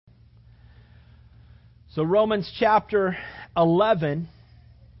So Romans chapter 11.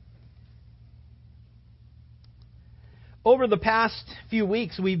 Over the past few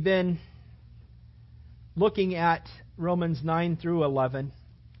weeks, we've been looking at Romans 9 through 11,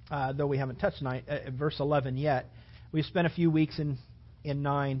 though we haven't touched verse 11 yet. We've spent a few weeks in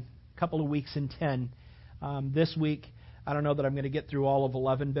 9, a couple of weeks in 10. This week, I don't know that I'm going to get through all of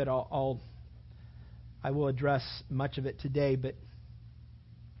 11, but I will address much of it today. But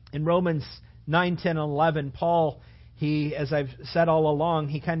in Romans 9, 10, and 11, Paul, as I've said all along,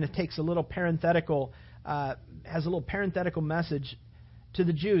 he kind of takes a little parenthetical, has a little parenthetical message to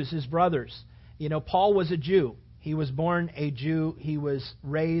the Jews, his brothers. You know, Paul was a Jew. He was born a Jew. He was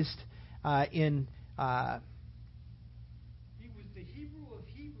raised in... He was the Hebrew of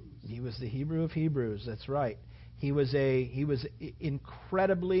Hebrews. He was the Hebrew of Hebrews. That's right. He was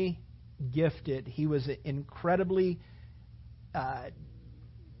incredibly gifted. He was incredibly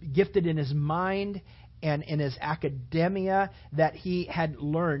gifted in his mind and in his academia that he had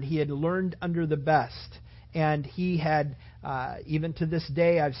learned. He had learned under the best. And he had, even to this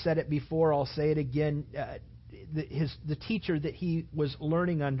day, I've said it before, I'll say it again, the teacher that he was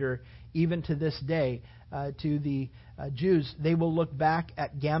learning under, even to this day, to the Jews, they will look back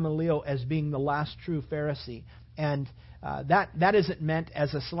at Gamaliel as being the last true Pharisee. And that isn't meant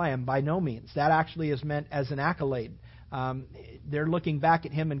as a slam, by no means. That actually is meant as an accolade. They're looking back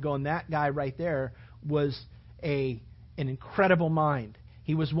at him and going, that guy right there was an incredible mind.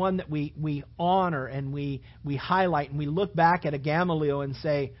 He was one that we honor and we highlight, and we look back at a Gamaliel and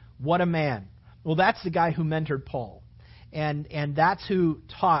say, what a man. Well, that's the guy who mentored Paul. And that's who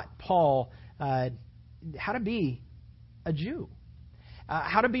taught Paul how to be a Jew,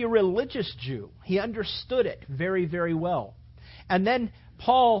 how to be a religious Jew. He understood it very, very well. And then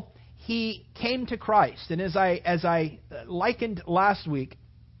Paul, he came to Christ. And as I likened last week,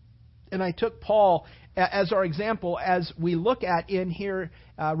 and I took Paul as our example, as we look at in here,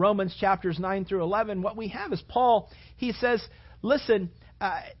 Romans chapters 9 through 11, what we have is Paul, he says, listen,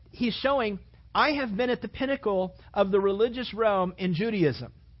 he's showing, I have been at the pinnacle of the religious realm in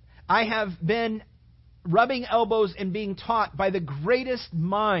Judaism. I have been rubbing elbows and being taught by the greatest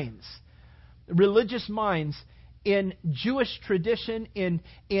minds, religious minds, in Jewish tradition, in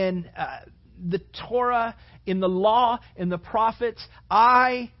the Torah, in the law, in the prophets.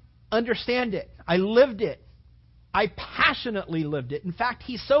 I understand it. I lived it. I passionately lived it. In fact,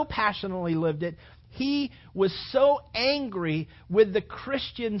 he so passionately lived it, he was so angry with the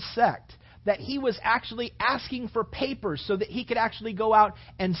Christian sect that he was actually asking for papers so that he could actually go out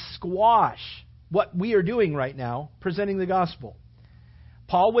and squash what we are doing right now, presenting the gospel.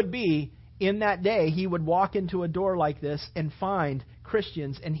 Paul would be, in that day, he would walk into a door like this and find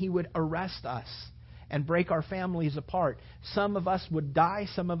Christians, and he would arrest us and break our families apart. Some of us would die.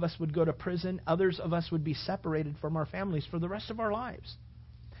 Some of us would go to prison. Others of us would be separated from our families for the rest of our lives.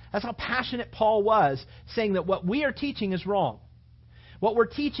 That's how passionate Paul was, saying that what we are teaching is wrong. What we're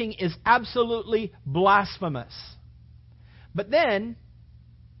teaching is absolutely blasphemous. But then,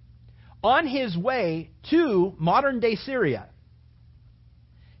 on his way to modern-day Syria,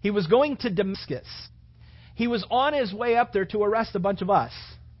 he was going to Damascus. He was on his way up there to arrest a bunch of us.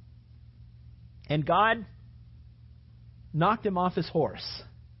 And God knocked him off his horse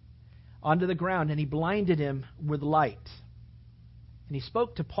onto the ground, and he blinded him with light. And he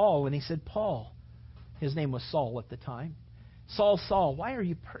spoke to Paul, and he said, Paul, his name was Saul at the time, Saul, Saul, why are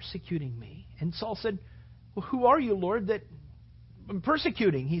you persecuting me? And Saul said, well, who are you, Lord, that I'm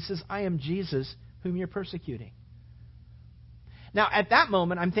persecuting? He says, I am Jesus whom you're persecuting. Now, at that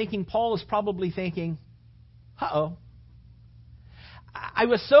moment, I'm thinking Paul is probably thinking, uh-oh. I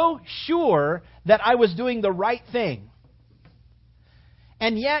was so sure that I was doing the right thing.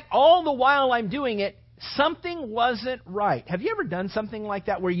 And yet, all the while I'm doing it, something wasn't right. Have you ever done something like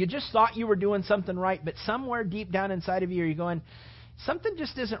that where you just thought you were doing something right, but somewhere deep down inside of you, you're going, something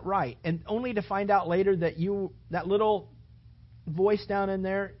just isn't right, and only to find out later that that little voice down in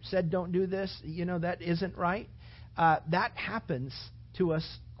there said, don't do this, that isn't right? That happens to us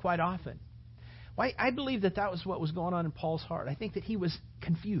quite often. Well, I believe that was what was going on in Paul's heart. I think that he was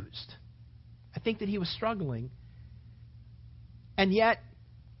confused. I think that he was struggling. And yet,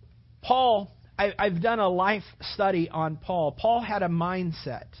 Paul, I've done a life study on Paul. Paul had a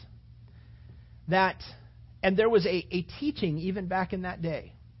mindset that, and there was a teaching even back in that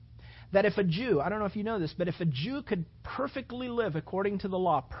day, that if a Jew, I don't know if you know this, but if a Jew could perfectly live according to the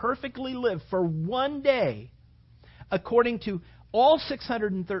law, perfectly live for one day according to all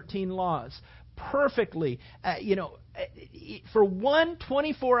 613 laws, perfectly, for one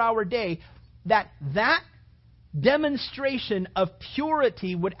 24-hour day, that demonstration of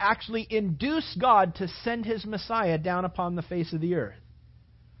purity would actually induce God to send His Messiah down upon the face of the earth.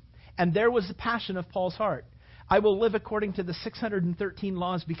 And there was the passion of Paul's heart. I will live according to the 613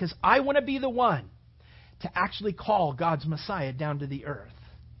 laws because I want to be the one to actually call God's Messiah down to the earth.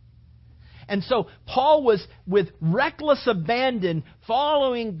 And so Paul was with reckless abandon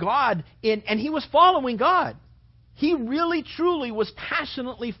following God, and he was following God. He really, truly was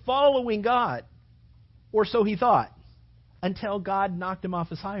passionately following God. Or so he thought. Until God knocked him off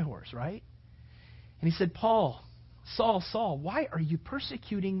his high horse, right? And he said, Paul, Saul, Saul, why are you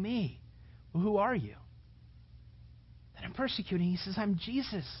persecuting me? Well, who are you? That I'm persecuting. He says, I'm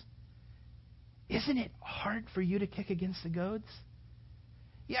Jesus. Isn't it hard for you to kick against the goads?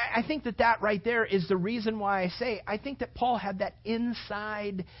 Yeah, I think that right there is the reason why I say, I think that Paul had that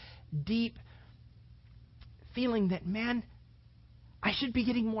inside, deep feeling that, man, I should be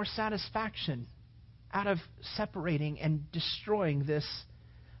getting more satisfaction out of separating and destroying this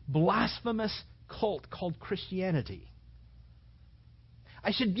blasphemous cult called Christianity.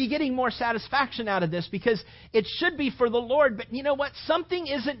 I should be getting more satisfaction out of this because it should be for the Lord. But you know what? Something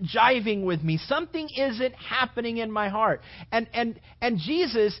isn't jiving with me. Something isn't happening in my heart. And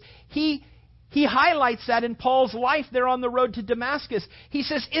Jesus, He highlights that in Paul's life there on the road to Damascus. He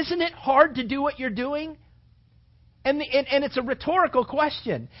says, isn't it hard to do what you're doing? And it's a rhetorical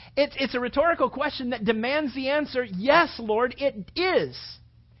question. It's a rhetorical question that demands the answer, yes, Lord, it is.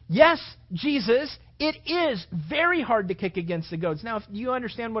 Yes, Jesus, it is very hard to kick against the goads. Now, if you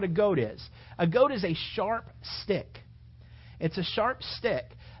understand what a goad is. A goad is a sharp stick. It's a sharp stick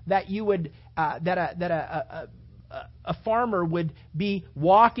that you would a farmer would be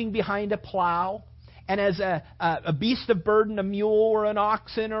walking behind a plow, and as a beast of burden, a mule or an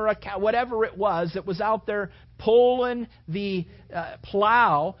oxen or a cow, whatever it was that was out there pulling the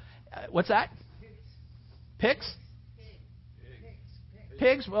plow. What's that? Pigs?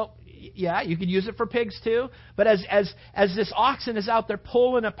 Pigs? Well, yeah, you could use it for pigs too. But as this oxen is out there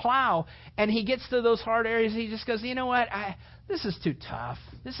pulling a plow, and he gets to those hard areas, he just goes, you know what? This is too tough.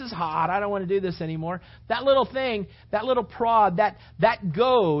 This is hot. I don't want to do this anymore. That little thing, that little prod, that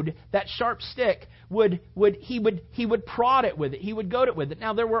goad, that sharp stick, he would prod it with it. He would goad it with it.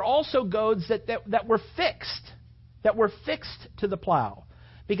 Now, there were also goads that were fixed to the plow.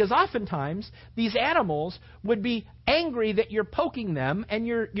 Because oftentimes, these animals would be angry that you're poking them and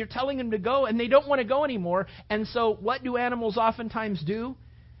you're telling them to go, and they don't want to go anymore. And so what do animals oftentimes do?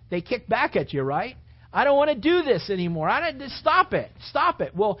 They kick back at you, right? I don't want to do this anymore. Stop it. Stop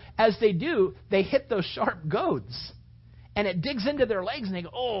it. Well, as they do, they hit those sharp goads. And it digs into their legs, and they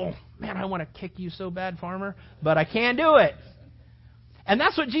go, oh, man, I want to kick you so bad, farmer, but I can't do it. And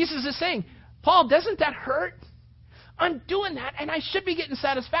that's what Jesus is saying. Paul, doesn't that hurt? I'm doing that, and I should be getting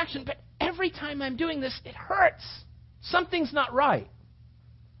satisfaction, but every time I'm doing this, it hurts. Something's not right.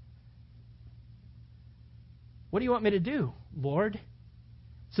 What do you want me to do, Lord?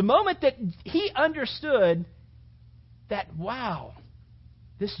 It's the moment that he understood that, wow,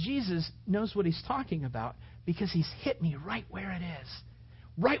 this Jesus knows what he's talking about because he's hit me right where it is,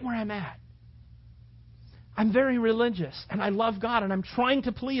 right where I'm at. I'm very religious, and I love God, and I'm trying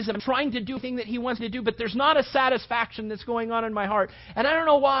to please Him. I'm trying to do the thing that He wants me to do, but there's not a satisfaction that's going on in my heart, and I don't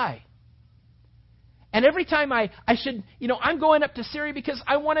know why. And every time I should, I'm going up to Syria because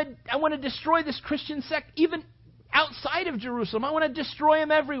I want to destroy this Christian sect, even outside of Jerusalem. I want to destroy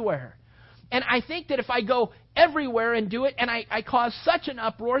them everywhere. And I think that if I go everywhere and do it, and I cause such an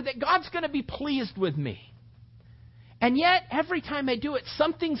uproar, that God's going to be pleased with me. And yet, every time I do it,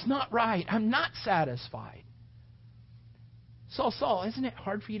 something's not right. I'm not satisfied. Saul, Saul, isn't it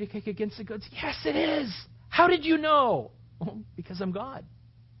hard for you to kick against the goads? Yes, it is. How did you know? Well, because I'm God.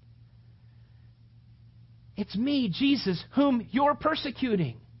 It's me, Jesus, whom you're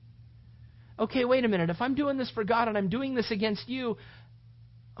persecuting. Okay, wait a minute. If I'm doing this for God and I'm doing this against you,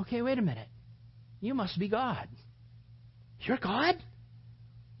 okay, wait a minute. You must be God. You're God?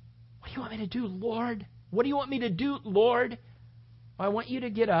 What do you want me to do, Lord? What do you want me to do, Lord? Well, I want you to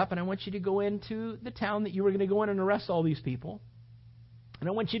get up and I want you to go into the town that you were going to go in and arrest all these people. And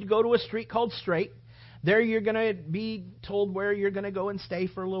I want you to go to a street called Straight. There you're going to be told where you're going to go and stay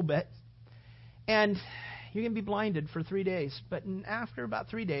for a little bit. And you're going to be blinded for 3 days. But after about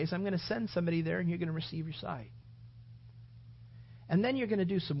 3 days, I'm going to send somebody there and you're going to receive your sight. And then you're going to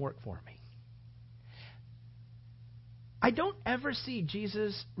do some work for me. I don't ever see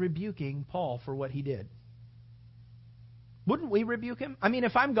Jesus rebuking Paul for what he did. Wouldn't we rebuke him? I mean,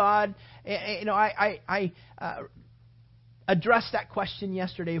 if I'm God, I addressed that question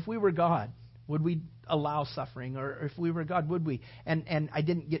yesterday. If we were God, would we allow suffering? Or if we were God, would we? And I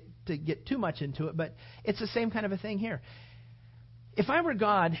didn't get too much into it, but it's the same kind of a thing here. If I were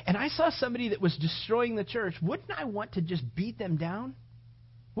God and I saw somebody that was destroying the church, wouldn't I want to just beat them down?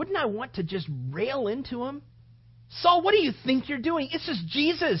 Wouldn't I want to just rail into them? Saul, what do you think you're doing? It's just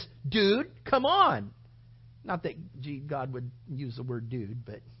Jesus, dude. Come on. Not that God would use the word dude,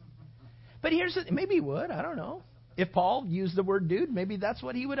 but here's the, maybe he would. I don't know. If Paul used the word dude, maybe that's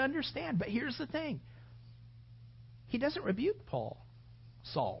what he would understand. But here's the thing. He doesn't rebuke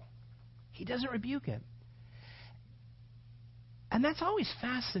Saul. He doesn't rebuke him. And that's always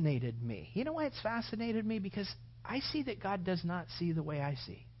fascinated me. You know why it's fascinated me? Because I see that God does not see the way I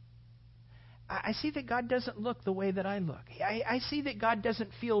see. I see that God doesn't look the way that I look. I see that God doesn't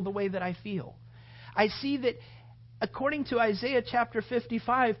feel the way that I feel. I see that according to Isaiah chapter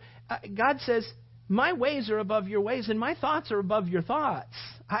 55, God says, my ways are above your ways and my thoughts are above your thoughts.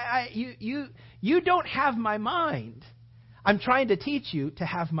 You don't have my mind. I'm trying to teach you to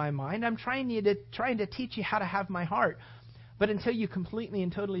have my mind. I'm trying to teach you how to have my heart. But until you completely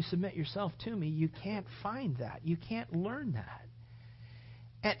and totally submit yourself to me, you can't find that. You can't learn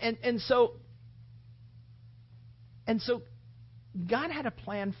that. And so God had a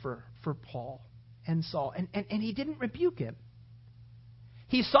plan for Paul and Saul, and he didn't rebuke him.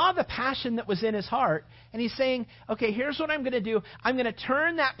 He saw the passion that was in his heart, and he's saying, okay, here's what I'm going to do. I'm going to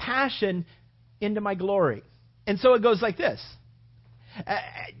turn that passion into my glory. And so it goes like this.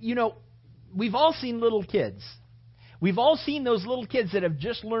 We've all seen little kids. We've all seen those little kids that have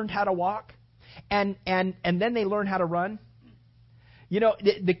just learned how to walk, and then they learn how to run.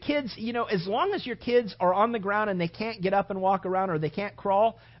 The kids, as long as your kids are on the ground and they can't get up and walk around or they can't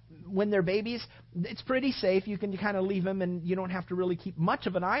crawl when they're babies, it's pretty safe. You can kind of leave them and you don't have to really keep much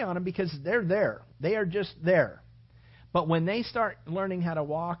of an eye on them because they're there. They are just there. But when they start learning how to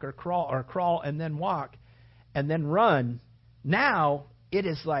walk or crawl and then walk and then run, now it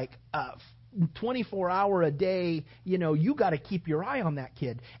is like 24-hour a day, you got to keep your eye on that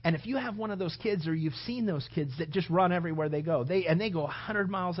kid. And if you have one of those kids or you've seen those kids that just run everywhere they go, they go 100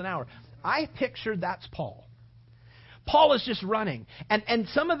 miles an hour. I picture that's Paul. Paul is just running. And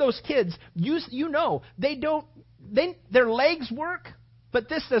some of those kids, their legs work, but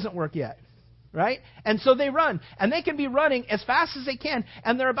this doesn't work yet. Right? And so they run. And they can be running as fast as they can.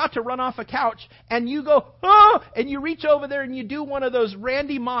 And they're about to run off a couch. And you go, oh! And you reach over there and you do one of those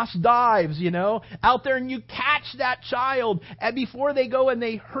Randy Moss dives, out there. And you catch that child. And before they go and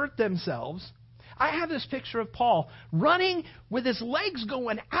they hurt themselves. I have this picture of Paul running with his legs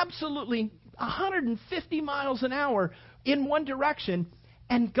going absolutely 150 miles an hour in one direction.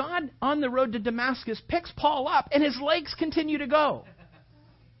 And God, on the road to Damascus, picks Paul up. And his legs continue to go.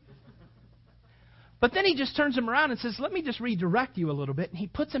 But then he just turns him around and says, let me just redirect you a little bit. And he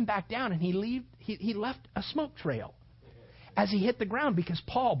puts him back down and he left a smoke trail as he hit the ground because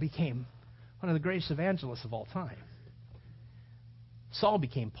Paul became one of the greatest evangelists of all time. Saul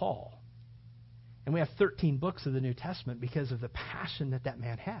became Paul. And we have 13 books of the New Testament because of the passion that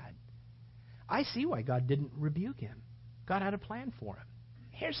man had. I see why God didn't rebuke him. God had a plan for him.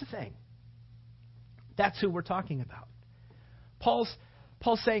 Here's the thing. That's who we're talking about. Paul's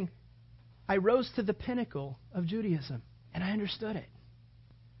saying, I rose to the pinnacle of Judaism, and I understood it.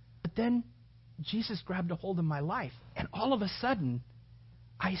 But then Jesus grabbed a hold of my life, and all of a sudden,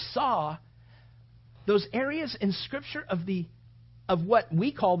 I saw those areas in Scripture of what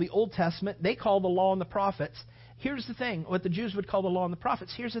we call the Old Testament, they call the Law and the Prophets. Here's the thing, what the Jews would call the Law and the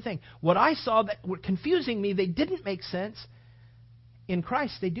Prophets. Here's the thing. What I saw that were confusing me, they didn't make sense. In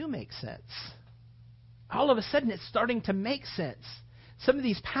Christ, they do make sense. All of a sudden, it's starting to make sense. Some of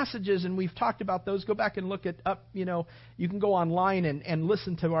these passages, and we've talked about those, go back and look at you can go online and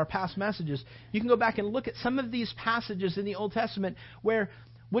listen to our past messages. You can go back and look at some of these passages in the Old Testament where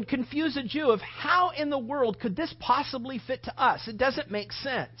would confuse a Jew of how in the world could this possibly fit to us? It doesn't make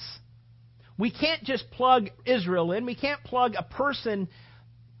sense. We can't just plug Israel in. We can't plug a person,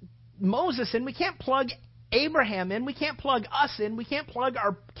 Moses, in. We can't plug Abraham in. We can't plug us in. We can't plug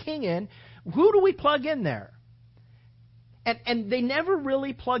our king in. Who do we plug in there? And they never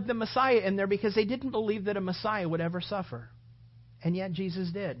really plugged the Messiah in there because they didn't believe that a Messiah would ever suffer. And yet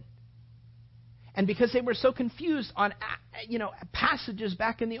Jesus did. And because they were so confused on passages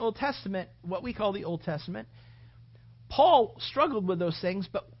back in the Old Testament, what we call the Old Testament, Paul struggled with those things,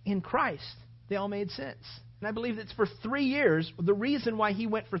 but in Christ, they all made sense. And I believe it's for 3 years. The reason why he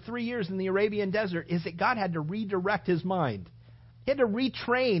went for 3 years in the Arabian desert is that God had to redirect his mind. He had to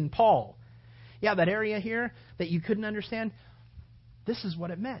retrain Paul. Yeah, that area here that you couldn't understand, this is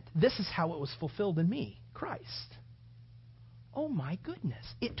what it meant. This is how it was fulfilled in me, Christ. Oh my goodness,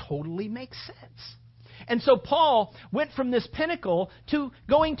 it totally makes sense. And so Paul went from this pinnacle to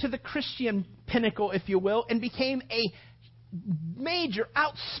going to the Christian pinnacle, if you will, and became a major,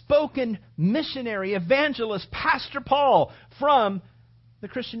 outspoken missionary, evangelist, Pastor Paul from the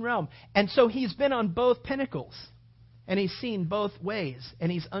Christian realm. And so he's been on both pinnacles. And he's seen both ways.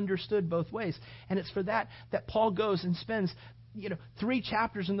 And he's understood both ways. And it's for that Paul goes and spends 3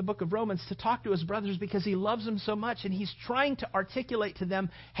 chapters in the book of Romans to talk to his brothers because he loves them so much. And he's trying to articulate to them,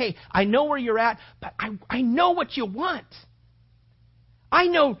 hey, I know where you're at, but I know what you want. I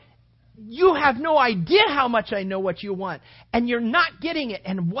know you have no idea how much I know what you want. And you're not getting it.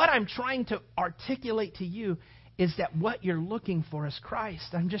 And what I'm trying to articulate to you is that what you're looking for is Christ.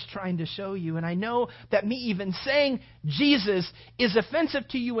 I'm just trying to show you. And I know that me even saying Jesus is offensive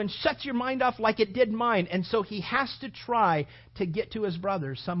to you and shuts your mind off like it did mine. And so he has to try to get to his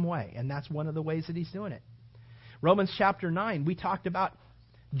brothers some way. And that's one of the ways that he's doing it. Romans chapter 9, we talked about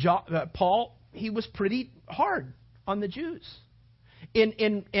Paul. He was pretty hard on the Jews.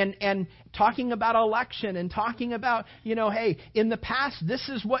 In talking about election and talking about, hey, in the past, this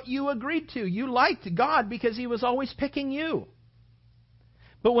is what you agreed to. You liked God because he was always picking you.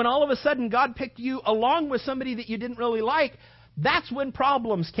 But when all of a sudden God picked you along with somebody that you didn't really like, that's when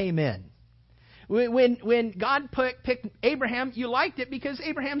problems came in. When God picked Abraham, you liked it because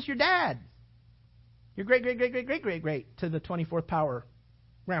Abraham's your dad. Your great to the 24th power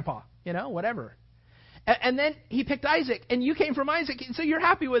grandpa, whatever. And then he picked Isaac, and you came from Isaac, so you're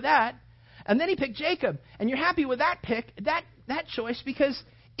happy with that. And then he picked Jacob, and you're happy with that pick, that choice, because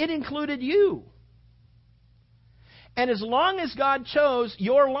it included you. And as long as God chose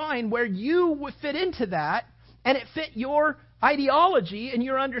your line where you would fit into that, and it fit your ideology and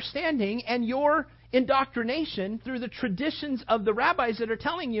your understanding and your indoctrination through the traditions of the rabbis that are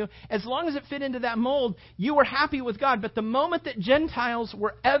telling you, as long as it fit into that mold, you were happy with God. But the moment that Gentiles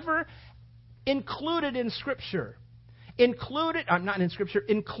were ever included in Scripture, included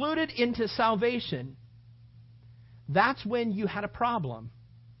into salvation, that's when you had a problem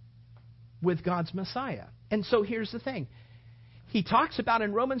with God's Messiah. And so here's the thing. He talks about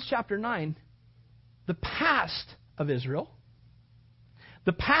in Romans chapter 9 the past of Israel,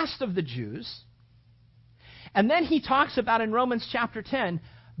 the past of the Jews, and then he talks about in Romans chapter 10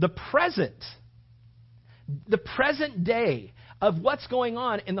 the present day of what's going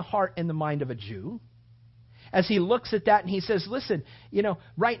on in the heart and the mind of a Jew. As he looks at that and he says, listen,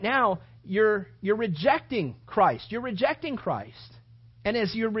 right now you're rejecting Christ. You're rejecting Christ. And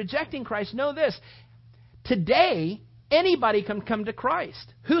as you're rejecting Christ, know this. Today, anybody can come to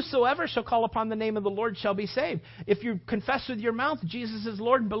Christ. Whosoever shall call upon the name of the Lord shall be saved. If you confess with your mouth Jesus is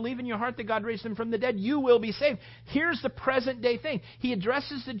Lord and believe in your heart that God raised him from the dead, you will be saved. Here's the present day thing. He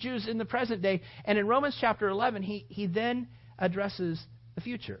addresses the Jews in the present day. And in Romans chapter 11, he then addresses the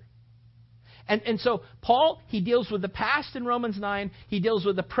future. And so Paul, he deals with the past in Romans 9, he deals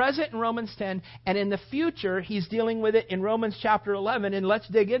with the present in Romans 10, and in the future, he's dealing with it in Romans chapter 11. And let's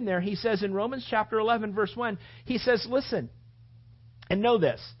dig in there. He says in Romans chapter 11, verse 1, he says, listen, and know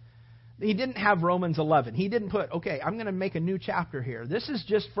this. He didn't have Romans 11. He didn't put, okay, I'm going to make a new chapter here. This is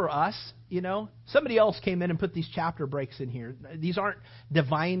just for us, Somebody else came in and put these chapter breaks in here. These aren't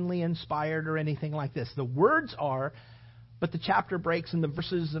divinely inspired or anything like this. The words are, but the chapter breaks and the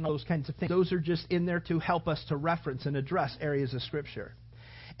verses and those kinds of things, those are just in there to help us to reference and address areas of Scripture.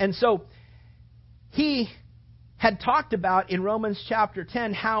 And so he had talked about in Romans chapter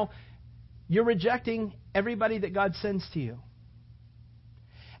 10 how you're rejecting everybody that God sends to you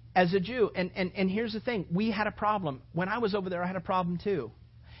as a Jew. And here's the thing. We had a problem. When I was over there, I had a problem too.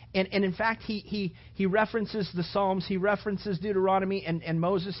 And in fact, he references the Psalms. He references Deuteronomy and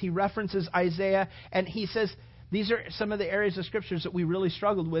Moses. He references Isaiah. And he says, these are some of the areas of Scriptures that we really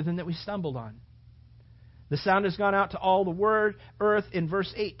struggled with and that we stumbled on. The sound has gone out to all the earth in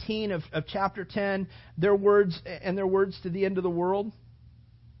verse 18 of chapter 10. Their words to the end of the world.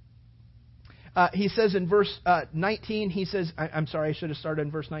 He says in verse 19, he says, I'm sorry, I should have started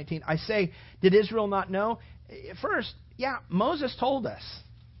in verse 19. I say, did Israel not know? First, Moses told us.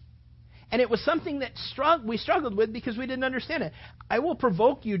 And it was something that we struggled with because we didn't understand it. I will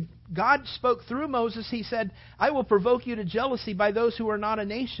provoke you. God spoke through Moses. He said, I will provoke you to jealousy by those who are not a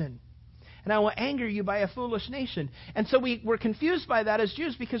nation. And I will anger you by a foolish nation. And so we were confused by that as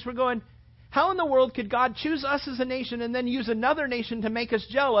Jews because we're going, how in the world could God choose us as a nation and then use another nation to make us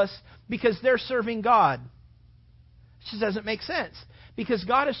jealous because they're serving God? It just doesn't make sense. Because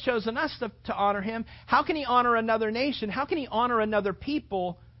God has chosen us to honor Him. How can He honor another nation? How can He honor another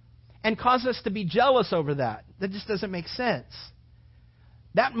people and cause us to be jealous over that? That just doesn't make sense.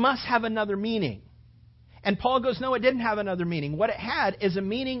 That must have another meaning. And Paul goes, no, it didn't have another meaning. What it had is a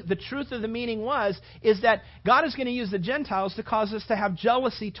meaning. The truth of the meaning is that God is going to use the Gentiles to cause us to have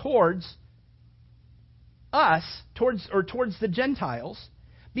jealousy towards us, towards the Gentiles,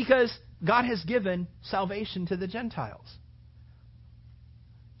 because God has given salvation to the Gentiles.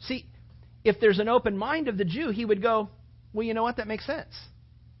 See, if there's an open mind of the Jew, he would go, well, you know what? That makes sense.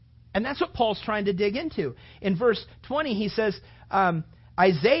 And that's what Paul's trying to dig into. In verse 20, he says,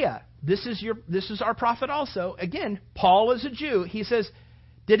 Isaiah, this is our prophet also. Again, Paul is a Jew. He says,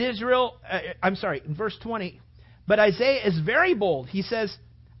 in verse 20, but Isaiah is very bold. He says,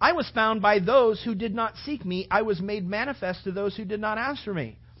 I was found by those who did not seek me. I was made manifest to those who did not ask for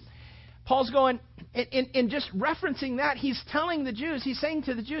me. Paul's going, in just referencing that, he's telling the Jews, he's saying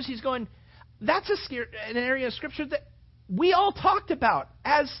to the Jews, he's going, that's an area of Scripture that we all talked about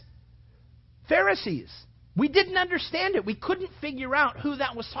as Pharisees. We didn't understand it. We couldn't figure out who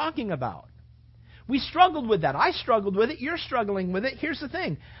that was talking about. We struggled with that. I struggled with it. You're struggling with it. Here's the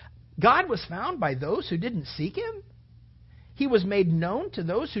thing. God was found by those who didn't seek Him. He was made known to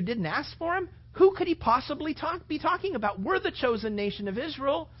those who didn't ask for Him. Who could He possibly be talking about? We're the chosen nation of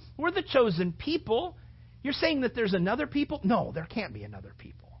Israel. We're the chosen people. You're saying that there's another people? No, there can't be another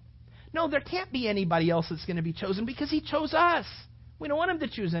people. No, there can't be anybody else that's going to be chosen because He chose us. We don't want Him to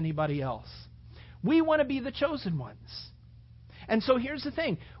choose anybody else. We want to be the chosen ones. And so here's the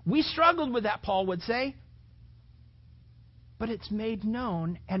thing. We struggled with that, Paul would say, but it's made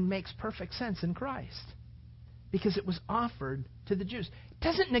known and makes perfect sense in Christ because it was offered to the Jews. It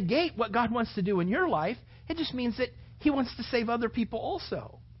doesn't negate what God wants to do in your life. It just means that He wants to save other people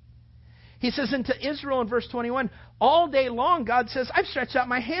also. He says into Israel in verse 21, all day long God says, I've stretched out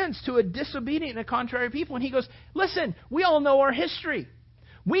my hands to a disobedient and a contrary people. And He goes, listen, we all know our history.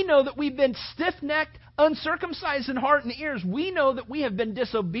 We know that we've been stiff-necked, uncircumcised in heart and ears. We know that we have been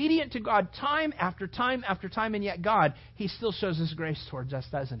disobedient to God time after time after time, and yet God, He still shows His grace towards us,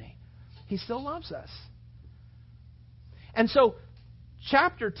 doesn't He? He still loves us. And so,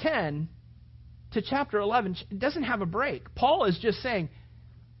 chapter 10 to chapter 11 doesn't have a break. Paul is just saying,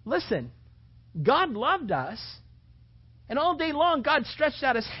 listen, God loved us, and all day long God stretched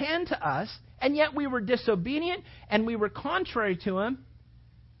out His hand to us, and yet we were disobedient, and we were contrary to Him.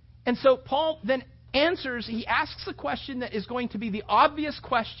 And so Paul then answers, he asks a question that is going to be the obvious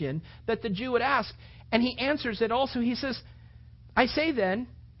question that the Jew would ask. And he answers it also. He says, I say then,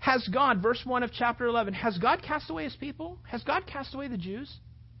 has God, verse 1 of chapter 11, has God cast away His people? Has God cast away the Jews?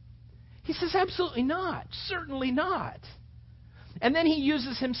 He says, absolutely not. Certainly not. And then he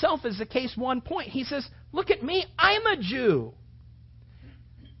uses himself as the case one point. He says, look at me. I'm a Jew.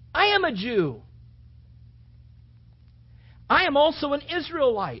 I am a Jew. I am also an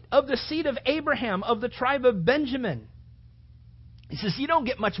Israelite of the seed of Abraham, of the tribe of Benjamin. He says, you don't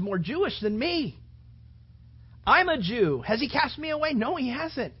get much more Jewish than me. I'm a Jew. Has He cast me away? No, He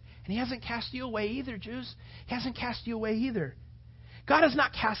hasn't. And He hasn't cast you away either, Jews. He hasn't cast you away either. God has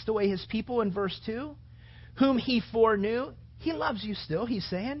not cast away His people in verse 2. Whom He foreknew, He loves you still, He's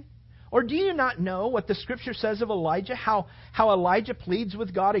saying. Or do you not know what the Scripture says of Elijah, how Elijah pleads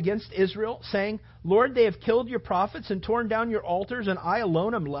with God against Israel, saying, Lord, they have killed your prophets and torn down your altars, and I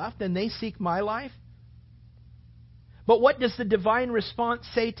alone am left, and they seek my life? But what does the divine response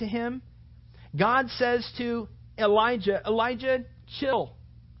say to him? God says to Elijah, Elijah, chill.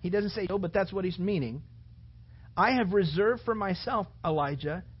 He doesn't say chill, but that's what He's meaning. I have reserved for myself,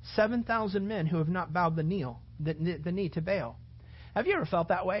 Elijah, 7,000 men who have not bowed the knee to Baal. Have you ever felt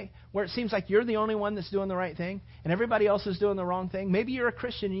that way? Where it seems like you're the only one that's doing the right thing and everybody else is doing the wrong thing? Maybe you're a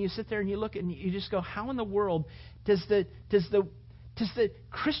Christian and you sit there and you look and you just go, how in the world does the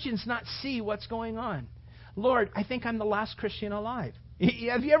Christians not see what's going on? Lord, I think I'm the last Christian alive.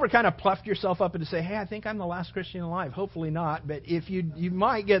 Have you ever kind of puffed yourself up and to say, hey, I think I'm the last Christian alive? Hopefully not, but if you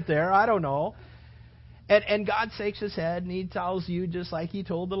might get there, I don't know. And God shakes His head and He tells you, just like He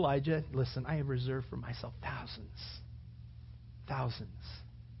told Elijah, listen, I have reserved for myself thousands.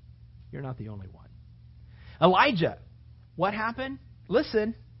 You're not the only one. Elijah, what happened?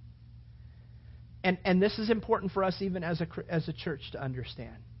 Listen. And this is important for us even as a church to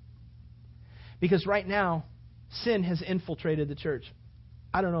understand. Because right now, sin has infiltrated the church.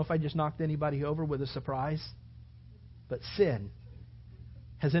 I don't know if I just knocked anybody over with a surprise, but sin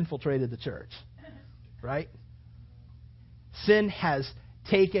has infiltrated the church. Right? Sin has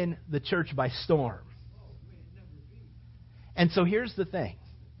taken the church by storm. And so here's the thing.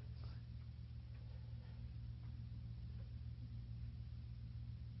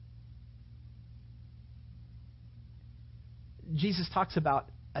 Jesus talks about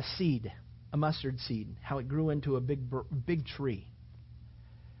a seed, a mustard seed, how it grew into a big tree.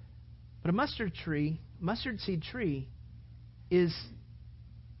 But a mustard tree mustard seed tree is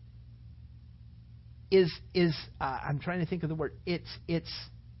I'm trying to think of the word. It's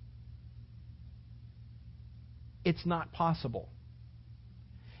not possible.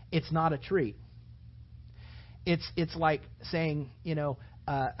 It's not a tree. It's like saying,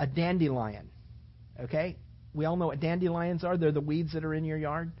 a dandelion. Okay? We all know what dandelions are. They're the weeds that are in your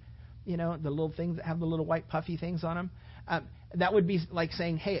yard. The little things that have the little white puffy things on them. That would be like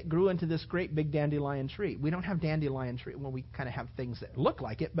saying, hey, it grew into this great big dandelion tree. We don't have dandelion tree. Well, we kind of have things that look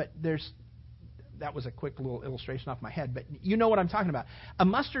like it, but that was a quick little illustration off my head, but you know what I'm talking about. A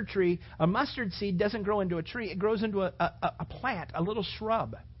mustard tree, a mustard seed doesn't grow into a tree. It grows into a plant, a little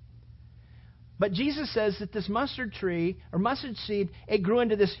shrub. But Jesus says that this mustard tree, or mustard seed, it grew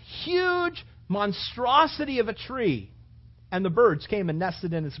into this huge monstrosity of a tree. And the birds came and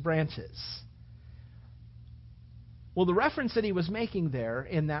nested in its branches. Well, the reference that he was making there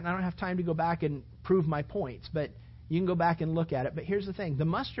in that, and I don't have time to go back and prove my points, but you can go back and look at it. But here's the thing. The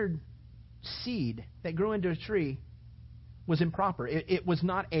mustard seed that grew into a tree was improper. It was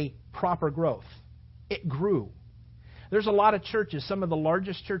not a proper growth. It grew. There's a lot of churches, some of the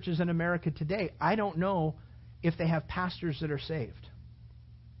largest churches in America today, I don't know if they have pastors that are saved.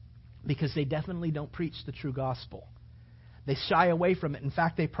 Because they definitely don't preach the true gospel. They shy away from it. In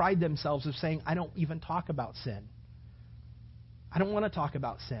fact, they pride themselves of saying, I don't even talk about sin. I don't want to talk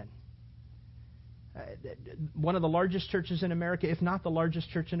about sin. One of the largest churches in America, if not the largest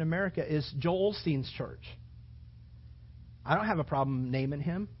church in America, is Joel Osteen's church. I don't have a problem naming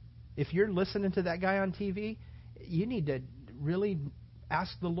him. If you're listening to that guy on TV, you need to really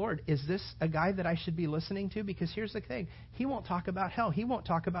ask the Lord, is this a guy that I should be listening to? Because here's the thing. He won't talk about hell. He won't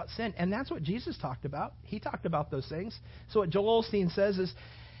talk about sin. And that's what Jesus talked about. He talked about those things. So what Joel Osteen says is,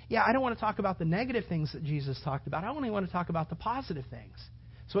 I don't want to talk about the negative things that Jesus talked about. I only want to talk about the positive things.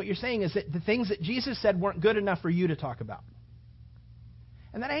 So what you're saying is that the things that Jesus said weren't good enough for you to talk about.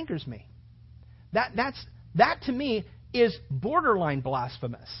 And that angers me. That to me is borderline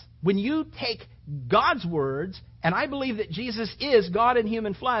blasphemous. When you take God's words, and I believe that Jesus is God in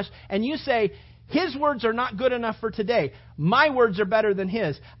human flesh, and you say, His words are not good enough for today. My words are better than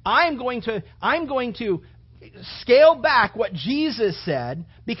His. I'm going to scale back what Jesus said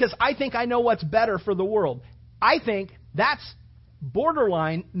because I think I know what's better for the world. I think that's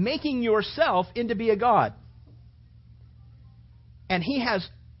borderline making yourself into be a God. And he has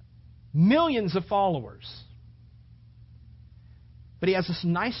millions of followers. But he has this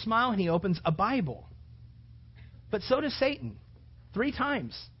nice smile and he opens a Bible. But so does Satan. 3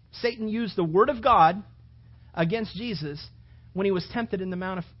 times Satan used the Word of God against Jesus when he was tempted in the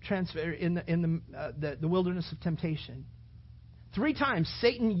Mount of Transfiguration, in the wilderness of temptation. 3 times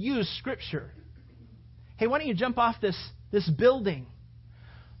Satan used Scripture. Hey, why don't you jump off this building?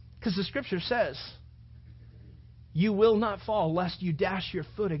 Because the Scripture says, you will not fall lest you dash your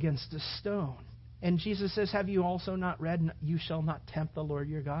foot against a stone. And Jesus says, have you also not read, you shall not tempt the Lord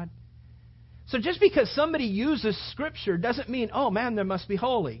your God? So just because somebody uses Scripture doesn't mean, oh man, they must be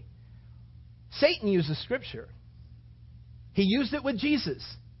holy. Satan uses Scripture. He used it with Jesus.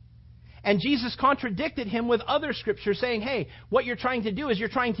 And Jesus contradicted him with other Scripture saying, hey, what you're trying to do is you're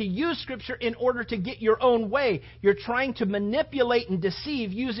trying to use Scripture in order to get your own way. You're trying to manipulate and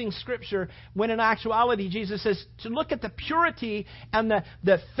deceive using Scripture when in actuality Jesus says to look at the purity and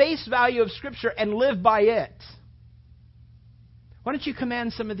the face value of Scripture and live by it. Why don't you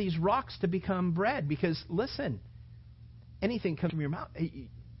command some of these rocks to become bread? Because, listen, anything comes from your mouth,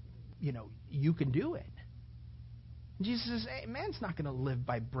 you can do it. Jesus says, hey, man's not going to live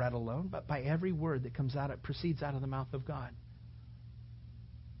by bread alone, but by every word that proceeds out of the mouth of God.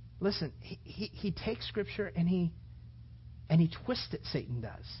 Listen, he takes Scripture and he twists it, Satan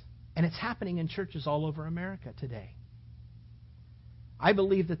does. And it's happening in churches all over America today. I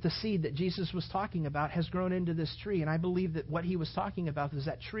believe that the seed that Jesus was talking about has grown into this tree, and I believe that what he was talking about is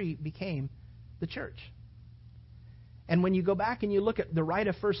that tree became the church. And when you go back and you look at the right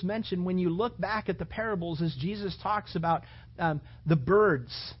of first mention, when you look back at the parables as Jesus talks about the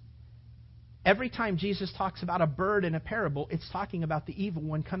birds, every time Jesus talks about a bird in a parable, it's talking about the evil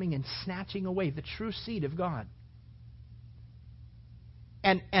one coming and snatching away the true seed of God.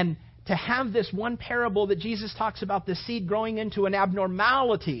 And to have this one parable that Jesus talks about the seed growing into an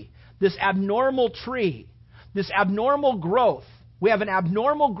abnormality, this abnormal tree, this abnormal growth. We have an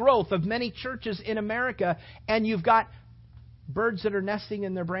abnormal growth of many churches in America, and you've got birds that are nesting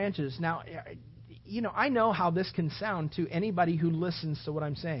in their branches. Now, I know how this can sound to anybody who listens to what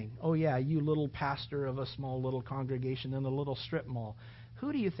I'm saying. Oh, yeah, you little pastor of a small little congregation in a little strip mall.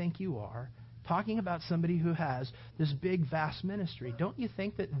 Who do you think you are talking about somebody who has this big, vast ministry. Don't you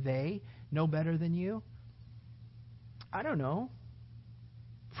think that they know better than you? I don't know.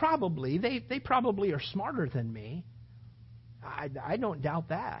 Probably. They probably are smarter than me. I don't doubt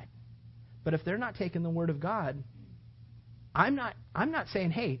that. But if they're not taking the Word of God, I'm not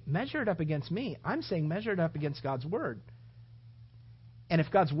saying, hey, measure it up against me. I'm saying measure it up against God's Word. And if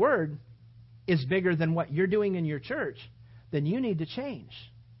God's Word is bigger than what you're doing in your church, then you need to change.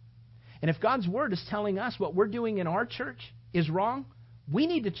 And if God's Word is telling us what we're doing in our church is wrong, we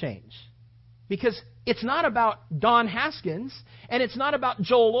need to change. Because it's not about Don Haskins, and it's not about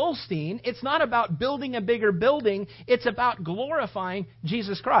Joel Osteen. It's not about building a bigger building. It's about glorifying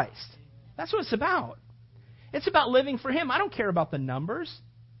Jesus Christ. That's what it's about. It's about living for Him. I don't care about the numbers.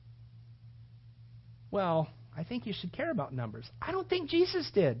 Well, I think you should care about numbers. I don't think Jesus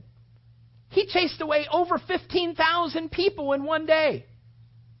did. He chased away over 15,000 people in one day.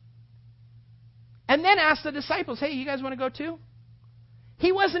 And then asked the disciples, hey, you guys want to go too?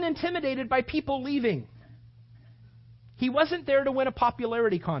 He wasn't intimidated by people leaving. He wasn't there to win a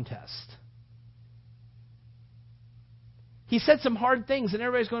popularity contest. He said some hard things, and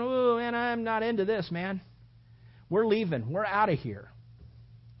everybody's going, oh, man, I'm not into this, man. We're leaving. We're out of here.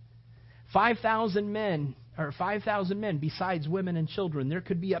 5,000 men besides women and children. There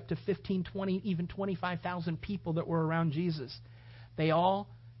could be up to 15, 20, even 25,000 people that were around Jesus. They all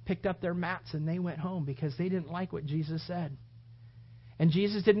picked up their mats and they went home because they didn't like what Jesus said. And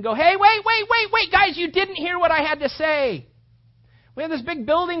Jesus didn't go, hey, wait, guys, you didn't hear what I had to say. We have this big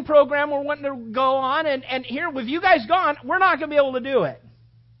building program we're wanting to go on, and here, with you guys gone, we're not going to be able to do it.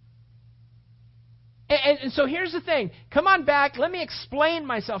 And so here's the thing. Come on back. Let me explain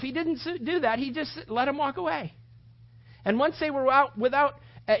myself. He didn't do that. He just let them walk away. And once they were out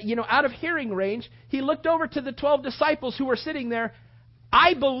out of hearing range, he looked over to the 12 disciples who were sitting there,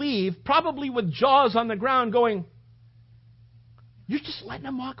 I believe, probably with jaws on the ground going, you're just letting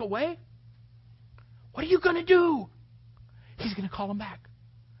them walk away? What are you going to do? He's going to call them back.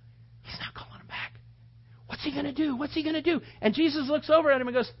 He's not calling them back. What's he going to do? What's he going to do? And Jesus looks over at him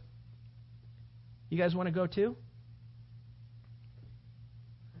and goes, you guys want to go too?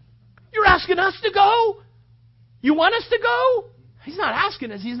 You're asking us to go? You want us to go? He's not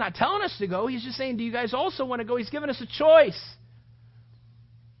asking us. He's not telling us to go. He's just saying, do you guys also want to go? He's giving us a choice.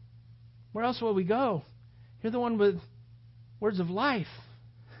 Where else will we go? You're the one with words of life.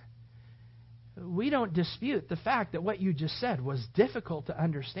 We don't dispute the fact that what you just said was difficult to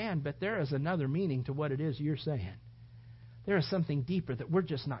understand, but there is another meaning to what it is you're saying. There is something deeper that we're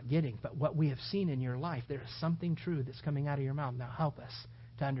just not getting, but what we have seen in your life, there is something true that's coming out of your mouth. Now help us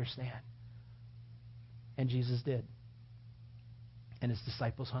to understand. And Jesus did. And his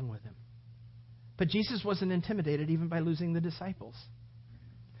disciples hung with him. But Jesus wasn't intimidated even by losing the disciples.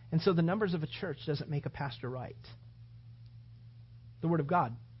 And so the numbers of a church doesn't make a pastor right. The Word of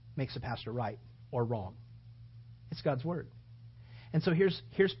God makes a pastor right or wrong. It's God's Word. And so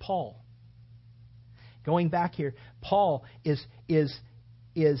here's Paul. Going back here, Paul is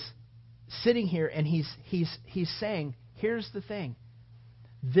sitting here and he's saying, here's the thing.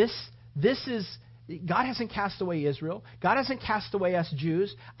 This is, God hasn't cast away Israel. God hasn't cast away us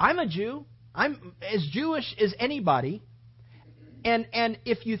Jews. I'm a Jew. I'm as Jewish as anybody. And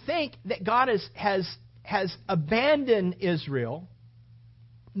if you think that God has abandoned Israel,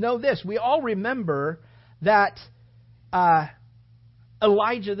 know this. We all remember that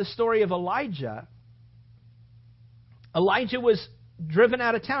Elijah, the story of Elijah. Elijah was driven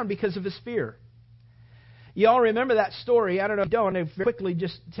out of town because of his fear. You all remember that story. I don't know if you don't. I'll quickly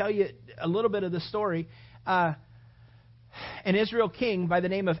just tell you a little bit of the story. An Israel king by the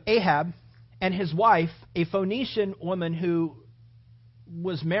name of Ahab and his wife, a Phoenician woman who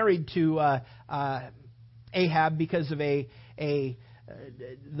was married to Ahab because of the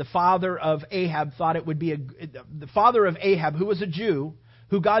father of Ahab thought it would be the father of Ahab, who was a Jew,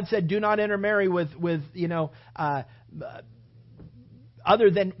 who God said, do not intermarry with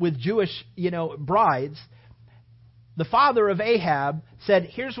other than with Jewish, brides. The father of Ahab said,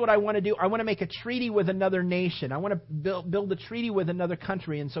 here's what I want to do. I want to make a treaty with another nation. I want to build a treaty with another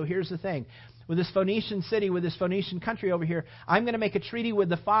country. And so here's the thing. With this Phoenician city, with this Phoenician country over here, I'm going to make a treaty with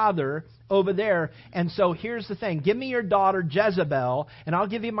the father over there. And so here's the thing. Give me your daughter Jezebel, and I'll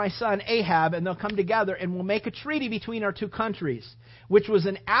give you my son Ahab, and they'll come together, and we'll make a treaty between our two countries, which was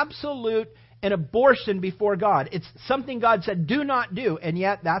an absolute an abortion before God. It's something God said, do not do. And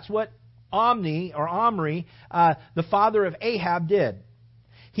yet that's what Omri, the father of Ahab, did.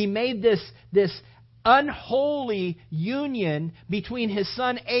 He made this unholy union between his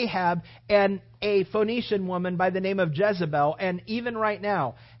son Ahab and a Phoenician woman by the name of Jezebel. And even right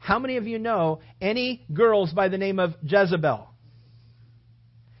now, how many of you know any girls by the name of Jezebel?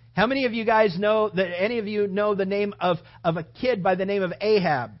 How many of you guys know that any of you know the name of a kid by the name of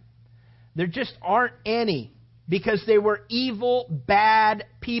Ahab? There just aren't any, because they were evil, bad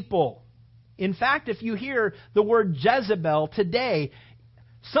people. In fact, if you hear the word Jezebel today,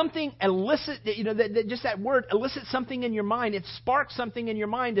 something just that word elicits something in your mind. It sparks something in your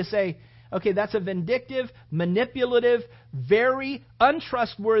mind to say, okay, that's a vindictive, manipulative, very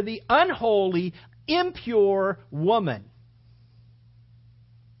untrustworthy, unholy, impure woman.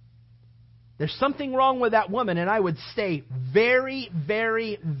 There's something wrong with that woman, and I would stay very,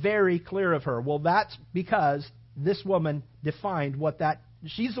 very, very clear of her. Well, that's because this woman defined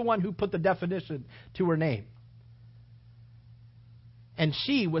she's the one who put the definition to her name. And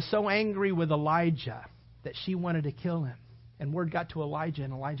she was so angry with Elijah that she wanted to kill him. And word got to Elijah,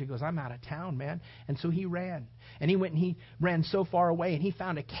 and Elijah goes, I'm out of town, man. And so he ran. And he went and he ran so far away, and he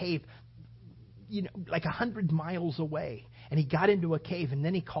found a cave, like 100 miles away. And he got into a cave, and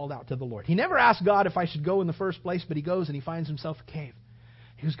then he called out to the Lord. He never asked God if I should go in the first place, but he goes and he finds himself a cave.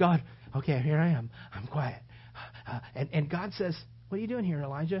 He goes, God, okay, here I am. I'm quiet. And God says, what are you doing here,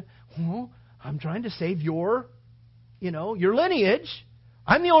 Elijah? Well, I'm trying to save your lineage.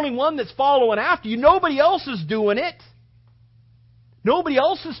 I'm the only one that's following after you. Nobody else is doing it. Nobody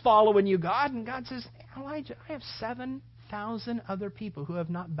else is following you, God. And God says, Elijah, I have 7,000 other people who have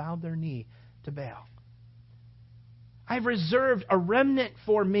not bowed their knee to Baal. I've reserved a remnant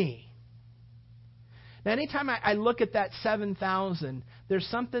for me. Now, anytime I look at that 7,000, there's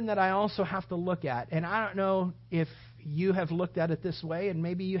something that I also have to look at. And I don't know if you have looked at it this way, and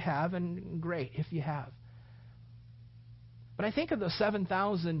maybe you have, and great if you have. But I think of those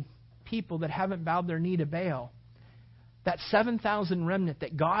 7,000 people that haven't bowed their knee to Baal, that 7,000 remnant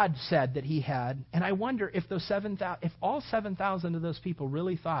that God said that He had, and I wonder if if all 7,000 of those people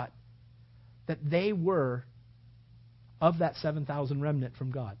really thought that they were of that 7,000 remnant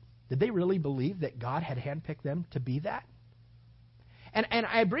from God. Did they really believe that God had handpicked them to be that? And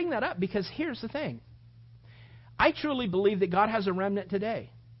I bring that up because here's the thing. I truly believe that God has a remnant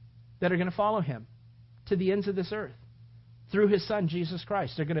today that are going to follow Him to the ends of this earth through His Son, Jesus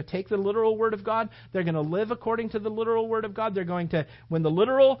Christ. They're going to take the literal Word of God. They're going to live according to the literal Word of God. They're going to, when the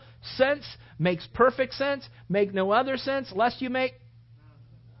literal sense makes perfect sense, make no other sense, lest you make,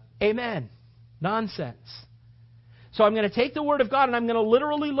 amen, nonsense. So I'm going to take the Word of God and I'm going to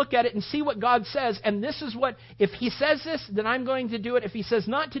literally look at it and see what God says. And this is what, if He says this, then I'm going to do it. If He says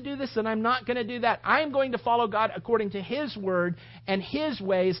not to do this, then I'm not going to do that. I am going to follow God according to His Word and His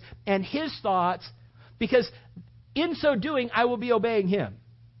ways and His thoughts, because in so doing, I will be obeying Him.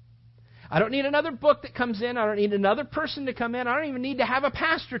 I don't need another book that comes in. I don't need another person to come in. I don't even need to have a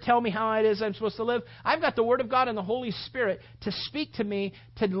pastor tell me how it is I'm supposed to live. I've got the Word of God and the Holy Spirit to speak to me,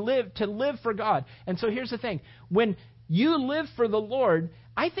 to live for God. And so here's the thing. When you live for the Lord,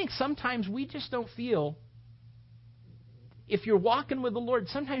 I think sometimes we just don't feel, if you're walking with the Lord,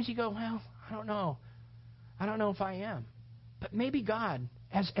 sometimes you go, well, I don't know. I don't know if I am. But maybe God,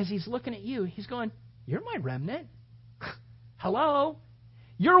 as He's looking at you, He's going, you're my remnant. Hello?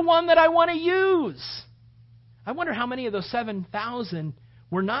 You're one that I want to use. I wonder how many of those 7,000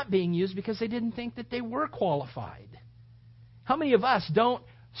 were not being used because they didn't think that they were qualified. How many of us don't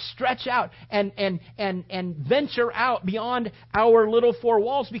stretch out and venture out beyond our little four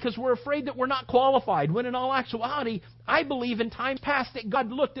walls because we're afraid that we're not qualified? When in all actuality, I believe in times past that God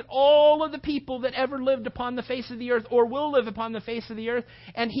looked at all of the people that ever lived upon the face of the earth or will live upon the face of the earth,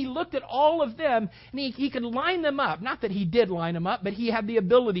 and He looked at all of them, and He could line them up. Not that He did line them up, but He had the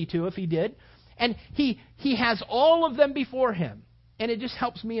ability to if He did. And He has all of them before Him. And it just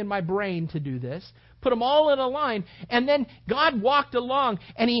helps me in my brain to do this. Put them all in a line. And then God walked along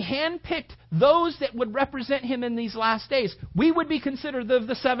and He handpicked those that would represent Him in these last days. We would be considered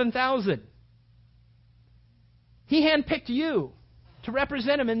the 7,000. He handpicked you to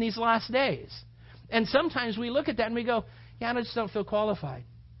represent Him in these last days. And sometimes we look at that and we go, yeah, I just don't feel qualified.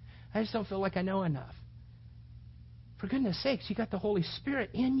 I just don't feel like I know enough. For goodness sakes, you got the Holy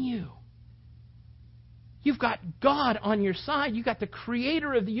Spirit in you. You've got God on your side. You've got the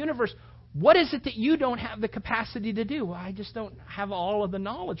Creator of the universe. What is it that you don't have the capacity to do? Well, I just don't have all of the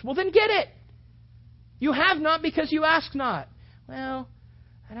knowledge. Well, then get it. You have not because you ask not. Well,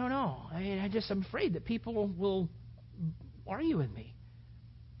 I don't know. I'm afraid that people will argue with me.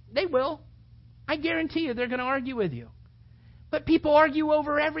 They will. I guarantee you they're going to argue with you. But people argue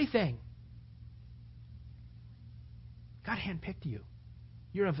over everything. God handpicked you.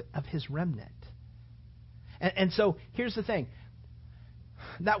 You're of His remnant. And so here's the thing.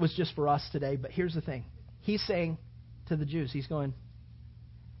 That was just for us today, but here's the thing. He's saying to the Jews, he's going,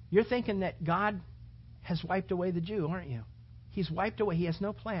 you're thinking that God has wiped away the Jew, aren't you? He's wiped away. He has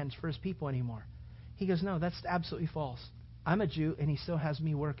no plans for his people anymore. He goes, no, that's absolutely false. I'm a Jew, and he still has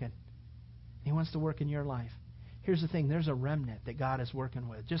me working. He wants to work in your life. Here's the thing. There's a remnant that God is working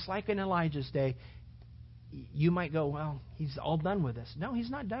with. Just like in Elijah's day, you might go, well, he's all done with this. No,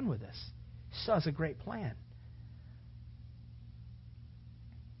 he's not done with this. He still has a great plan.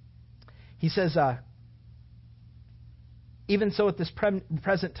 He says, even so at this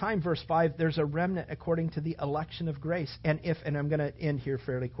present time, verse 5, there's a remnant according to the election of grace. And I'm going to end here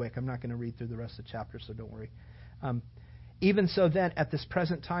fairly quick. I'm not going to read through the rest of the chapter, so don't worry. Even so then, at this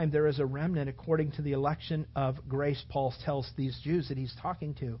present time, there is a remnant according to the election of grace, Paul tells these Jews that he's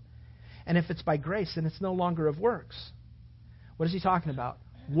talking to. And if it's by grace, then it's no longer of works. What is he talking about?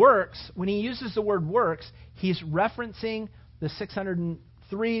 Works, when he uses the word works, he's referencing the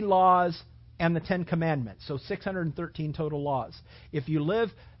 603 laws and the 10 commandments. So 613 total laws. If you live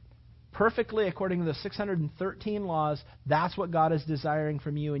perfectly according to the 613 laws, that's what God is desiring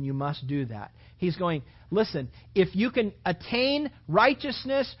from you, and you must do that. He's going, listen, if you can attain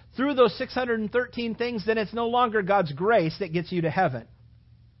righteousness through those 613 things, then it's no longer God's grace that gets you to heaven.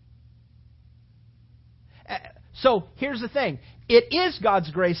 So here's the thing. It is God's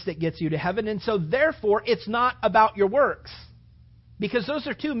grace that gets you to heaven, and so therefore it's not about your works. Because those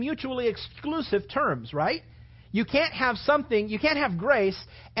are two mutually exclusive terms, right? You can't have grace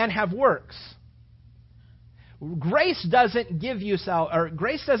and have works. Grace doesn't give you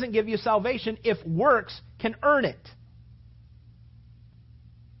salvation if works can earn it.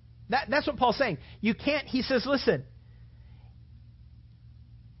 That's what Paul's saying. You can't. He says, listen.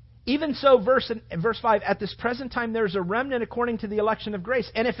 Even so, verse 5, at this present time there is a remnant according to the election of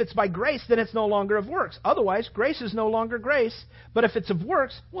grace. And if it's by grace, then it's no longer of works. Otherwise, grace is no longer grace. But if it's of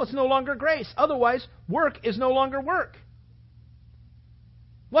works, well, it's no longer grace. Otherwise, work is no longer work.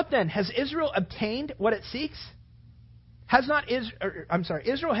 What then? Has Israel obtained what it seeks?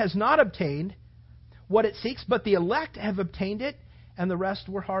 Israel has not obtained what it seeks, but the elect have obtained it, and the rest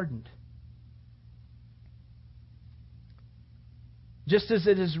were hardened. Just as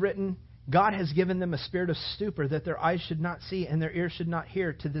it is written, God has given them a spirit of stupor that their eyes should not see and their ears should not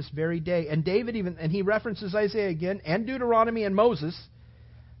hear to this very day. And David he references Isaiah again and Deuteronomy and Moses,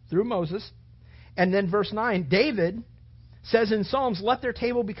 through Moses. And then verse 9, David says in Psalms, let their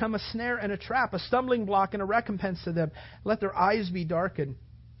table become a snare and a trap, a stumbling block and a recompense to them. Let their eyes be darkened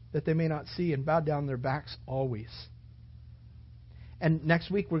that they may not see and bow down their backs always. And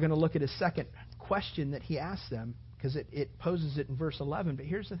next week we're going to look at a second question that he asked them, because it poses it in verse 11. But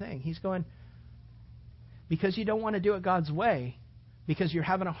here's the thing. He's going, because you don't want to do it God's way, because you're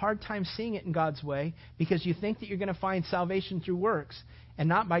having a hard time seeing it in God's way, because you think that you're going to find salvation through works and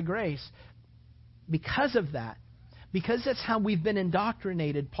not by grace, because of that, because that's how we've been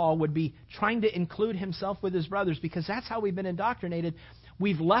indoctrinated, Paul would be trying to include himself with his brothers, because that's how we've been indoctrinated.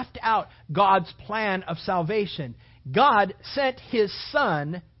 We've left out God's plan of salvation. God sent His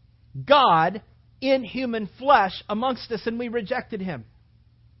Son, God, in human flesh amongst us, and we rejected Him.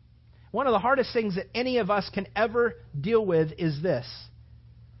 One of the hardest things that any of us can ever deal with is this: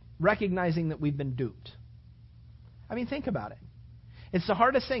 recognizing that we've been duped. I mean, think about it. It's the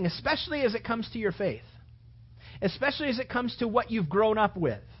hardest thing, especially as it comes to your faith. Especially as it comes to what you've grown up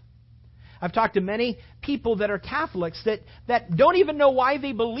with. I've talked to many people that are Catholics that don't even know why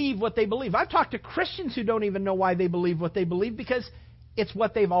they believe what they believe. I've talked to Christians who don't even know why they believe what they believe, because it's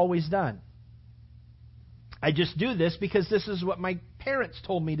what they've always done. I just do this because this is what my parents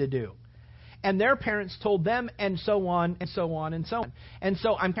told me to do. And their parents told them, and so on, and so on, and so on. And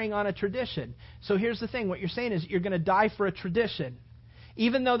so I'm carrying on a tradition. So here's the thing. What you're saying is you're going to die for a tradition,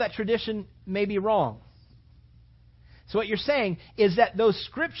 even though that tradition may be wrong. So what you're saying is that though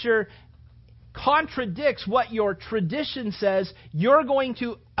Scripture contradicts what your tradition says, you're going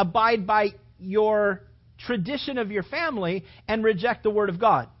to abide by your tradition of your family and reject the Word of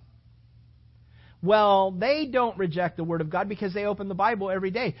God. Well, they don't reject the Word of God because they open the Bible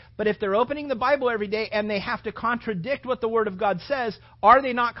every day. But if they're opening the Bible every day and they have to contradict what the Word of God says, are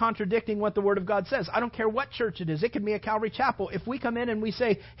they not contradicting what the Word of God says? I don't care what church it is. It could be a Calvary Chapel. If we come in and we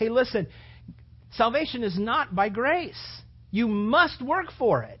say, hey, listen, salvation is not by grace. You must work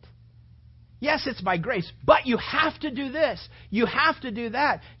for it. Yes, it's by grace, but you have to do this. You have to do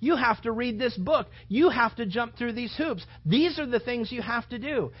that. You have to read this book. You have to jump through these hoops. These are the things you have to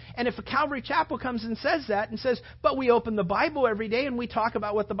do. And if a Calvary Chapel comes and says that and says, but we open the Bible every day and we talk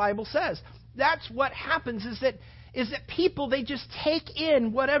about what the Bible says, that's what happens, is that is that people, they just take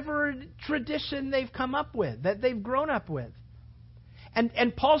in whatever tradition they've come up with, that they've grown up with.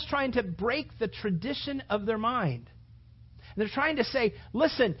 And Paul's trying to break the tradition of their mind. And they're trying to say,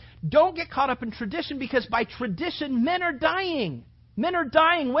 listen, don't get caught up in tradition, because by tradition, men are dying. Men are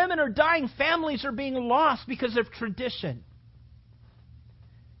dying, women are dying, families are being lost because of tradition.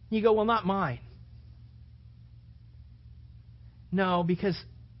 You go, well, not mine. No, because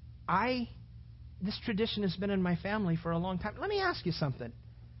this tradition has been in my family for a long time. Let me ask you something.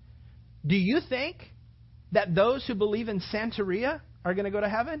 Do you think that those who believe in Santeria are going to go to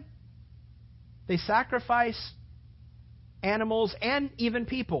heaven? They sacrifice animals and even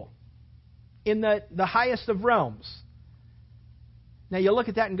people in the highest of realms. Now you look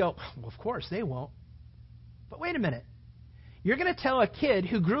at that and go, well, of course they won't. But wait a minute. You're going to tell a kid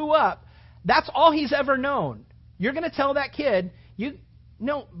who grew up, that's all he's ever known. You're going to tell that kid,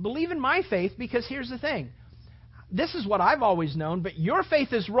 no, believe in my faith, because here's the thing. This is what I've always known, but your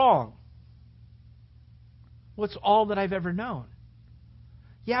faith is wrong. Well, it's all that I've ever known.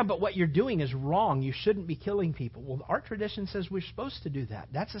 Yeah, but what you're doing is wrong. You shouldn't be killing people. Well, our tradition says we're supposed to do that.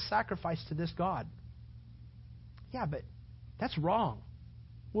 That's a sacrifice to this God. Yeah, but that's wrong.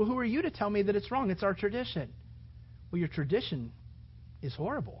 Well, who are you to tell me that it's wrong? It's our tradition. Well, your tradition is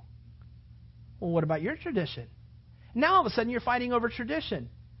horrible. Well, what about your tradition? Now all of a sudden you're fighting over tradition.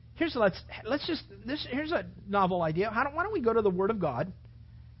 Here's a novel idea. Why don't we go to the Word of God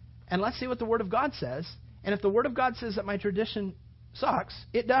and let's see what the Word of God says. And if the Word of God says that my tradition sucks,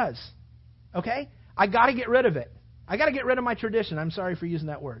 it does. Okay? I got to get rid of it. I got to get rid of my tradition. I'm sorry for using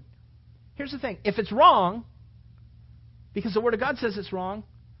that word. Here's the thing. If it's wrong, because the Word of God says it's wrong,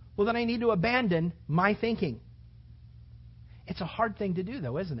 well, then I need to abandon my thinking. It's a hard thing to do,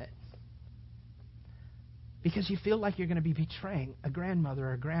 though, isn't it? Because you feel like you're going to be betraying a grandmother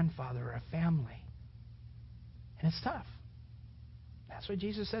or a grandfather or a family. And it's tough. That's why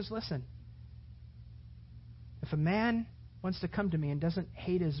Jesus says, listen, if a man wants to come to me and doesn't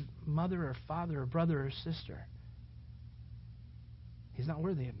hate his mother or father or brother or sister, he's not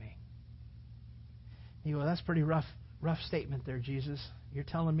worthy of me. You go, well, that's a pretty rough statement there, Jesus. You're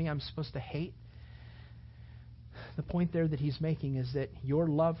telling me I'm supposed to hate? The point there that he's making is that your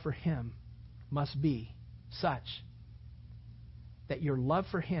love for him must be such that your love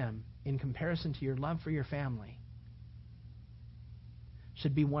for him in comparison to your love for your family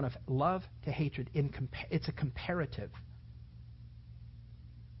should be one of love to hatred. It's a comparative.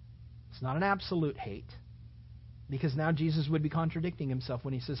 It's not an absolute hate, because now Jesus would be contradicting himself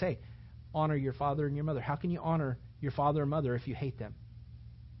when he says, hey, honor your father and your mother. How can you honor your father or mother if you hate them?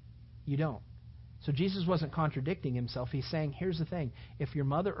 You don't. So Jesus wasn't contradicting himself. He's saying, here's the thing. If your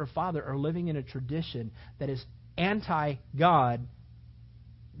mother or father are living in a tradition that is anti-God,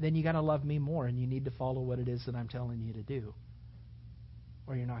 then you got to love me more, and you need to follow what it is that I'm telling you to do,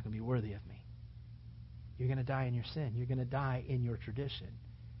 or you're not going to be worthy of me. You're going to die in your sin. You're going to die in your tradition.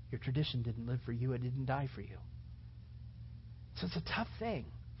 Your tradition didn't live for you. It didn't die for you. So it's a tough thing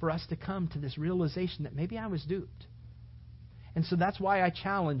for us to come to this realization that maybe I was duped. And so that's why I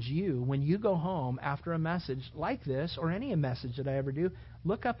challenge you, when you go home after a message like this, or any message that I ever do,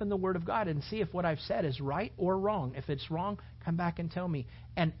 look up in the Word of God and see if what I've said is right or wrong. If it's wrong, come back and tell me.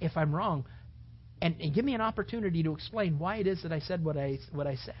 And if I'm wrong, and give me an opportunity to explain why it is that I said what I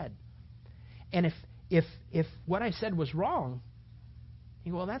said. And if what I said was wrong,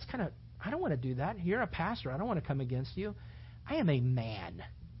 you go, well, that's kind of, I don't want to do that. You're a pastor. I don't want to come against you. I am a man.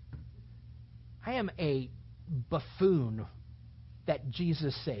 I am a buffoon that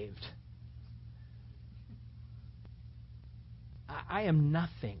Jesus saved. I am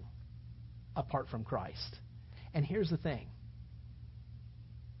nothing apart from Christ. And here's the thing.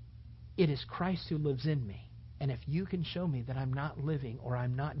 It is Christ who lives in me. And if you can show me that I'm not living, or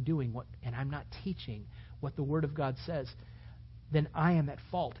I'm not doing what, and I'm not teaching what the Word of God says, then I am at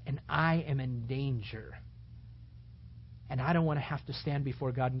fault and I am in danger. And I don't want to have to stand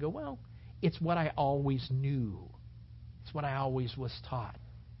before God and go, well, it's what I always knew. It's what I always was taught.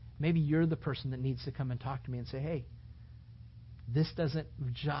 Maybe you're the person that needs to come and talk to me and say, hey, this doesn't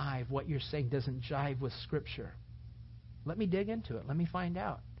jive. What you're saying doesn't jive with Scripture. Let me dig into it. Let me find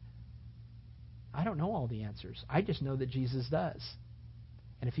out. I don't know all the answers. I just know that Jesus does.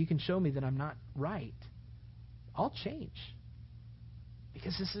 And if you can show me that I'm not right, I'll change.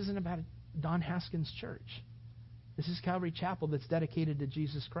 Because this isn't about Don Haskins Church. This is Calvary Chapel that's dedicated to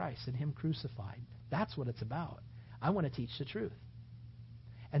Jesus Christ and Him crucified. That's what it's about. I want to teach the truth.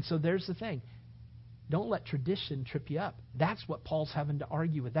 And so there's the thing. Don't let tradition trip you up. That's what Paul's having to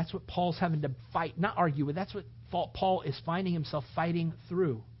argue with. That's what Paul's having to fight, not argue with. That's what Paul is finding himself fighting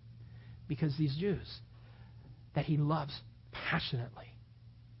through. Because these Jews, that he loves passionately.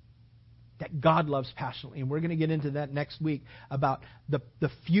 That God loves passionately. And we're going to get into that next week about the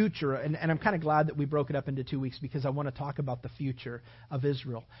future. And I'm kind of glad that we broke it up into 2 weeks because I want to talk about the future of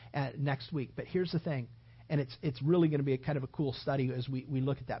Israel next week. But here's the thing. And it's really going to be a kind of a cool study as we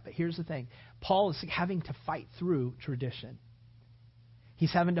look at that. But here's the thing. Paul is having to fight through tradition.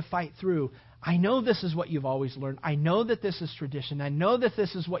 He's having to fight through, I know this is what you've always learned. I know that this is tradition. I know that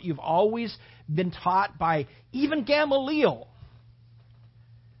this is what you've always been taught by even Gamaliel.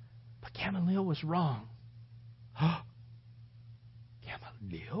 But Gamaliel was wrong.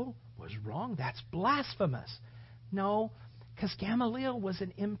 Gamaliel was wrong? That's blasphemous. No, because Gamaliel was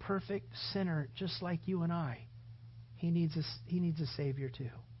an imperfect sinner just like you and I. He needs a Savior too.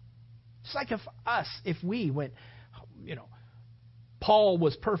 Just like if we went, Paul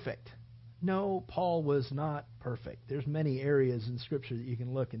was perfect. No, Paul was not perfect. There's many areas in Scripture that you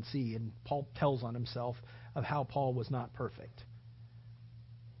can look and see, and Paul tells on himself of how Paul was not perfect.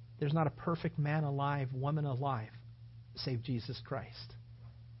 There's not a perfect man alive, woman alive, save Jesus Christ.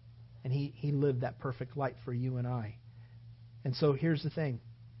 And he lived that perfect life for you and I. And so here's the thing.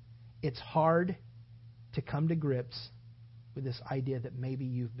 It's hard to come to grips with this idea that maybe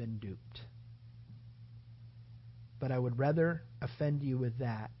you've been duped. But I would rather offend you with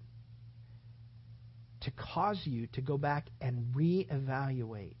that to cause you to go back and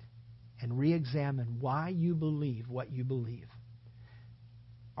reevaluate and reexamine why you believe what you believe.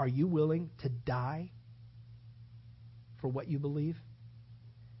 Are you willing to die for what you believe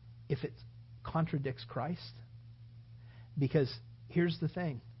if it contradicts Christ? Because here's the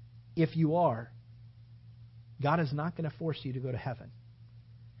thing. If you are, God is not going to force you to go to heaven.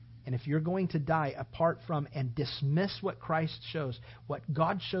 And if you're going to die apart from and dismiss what Christ shows, what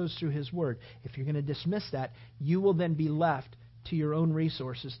God shows through His Word, if you're going to dismiss that, you will then be left to your own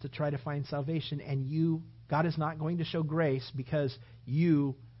resources to try to find salvation. And God is not going to show grace because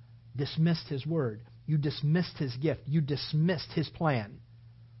you dismissed His Word. You dismissed His gift. You dismissed His plan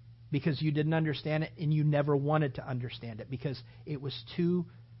because you didn't understand it and you never wanted to understand it because it was too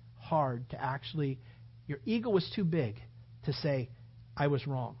hard to actually, your ego was too big to say, I was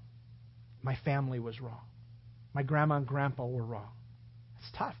wrong. My family was wrong. My grandma and grandpa were wrong.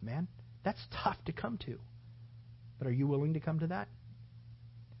 That's tough, man. That's tough to come to. But are you willing to come to that?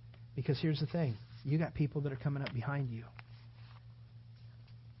 Because here's the thing. You got people that are coming up behind you.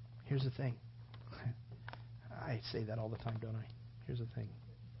 Here's the thing. I say that all the time, don't I? Here's the thing.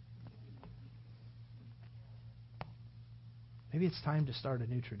 Maybe it's time to start a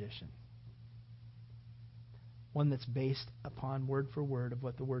new tradition. One that's based upon word for word of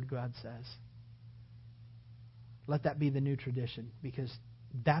what the Word God says. Let that be the new tradition, because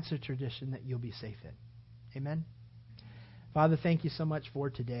that's a tradition that you'll be safe in. Amen? Father, thank you so much for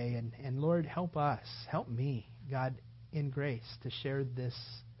today. And Lord, help us, help me, God, in grace, to share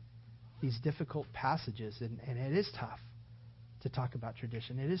these difficult passages. And it is tough to talk about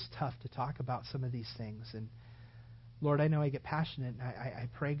tradition. It is tough to talk about some of these things. And Lord, I know I get passionate. And I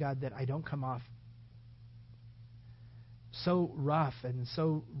pray, God, that I don't come off so rough and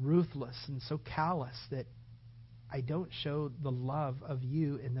so ruthless and so callous that I don't show the love of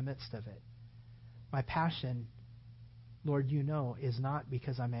you in the midst of it. My passion, Lord, you know, is not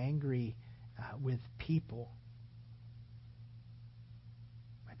because I'm angry with people.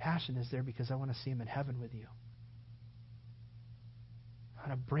 My passion is there because I want to see them in heaven with you. I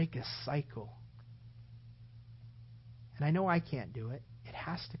want to break a cycle. And I know I can't do it. It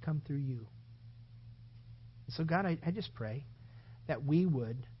has to come through you. So, God, I just pray that we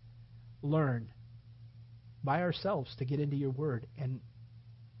would learn by ourselves to get into your Word and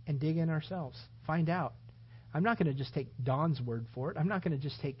dig in ourselves. Find out. I'm not going to just take Don's word for it. I'm not going to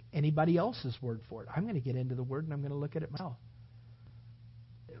just take anybody else's word for it. I'm going to get into the Word and I'm going to look at it myself.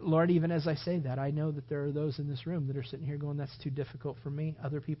 Lord, even as I say that, I know that there are those in this room that are sitting here going, that's too difficult for me.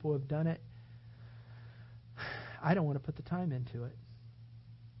 Other people have done it. I don't want to put the time into it.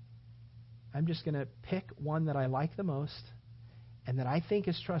 I'm just going to pick one that I like the most and that I think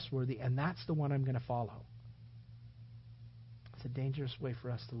is trustworthy, and that's the one I'm going to follow. It's a dangerous way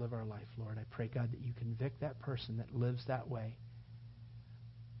for us to live our life, Lord. I pray, God, that you convict that person that lives that way.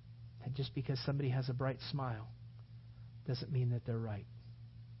 And just because somebody has a bright smile doesn't mean that they're right.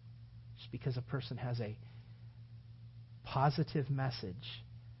 Just because a person has a positive message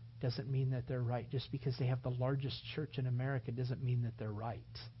doesn't mean that they're right. Just because they have the largest church in America doesn't mean that they're right.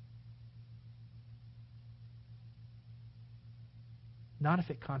 Not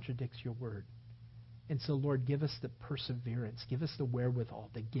if it contradicts your word. And so, Lord, give us the perseverance. Give us the wherewithal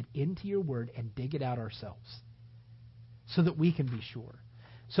to get into your word and dig it out ourselves so that we can be sure.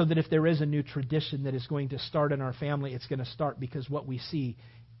 So that if there is a new tradition that is going to start in our family, it's going to start because what we see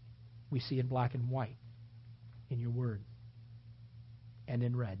in black and white, in your word, and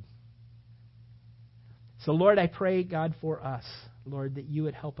in red. So, Lord, I pray, God, for us, Lord, that you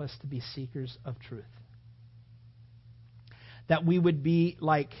would help us to be seekers of truth. That we would be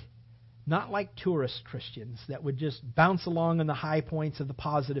not like tourist Christians that would just bounce along on the high points of the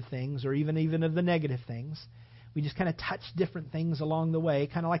positive things or even of the negative things. We just kind of touch different things along the way,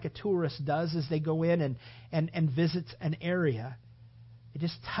 kind of like a tourist does as they go in and visits an area. They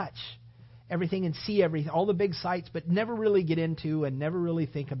just touch everything and see everything, all the big sights, but never really get into and never really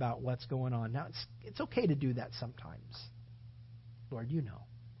think about what's going on. Now, it's okay to do that sometimes. Lord, you know.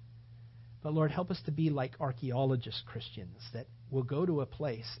 But Lord, help us to be like archaeologist Christians that will go to a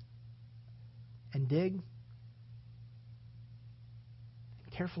place and dig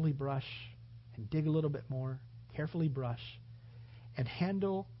and carefully brush and dig a little bit more, carefully brush and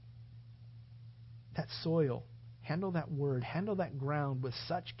handle that soil, handle that word, handle that ground with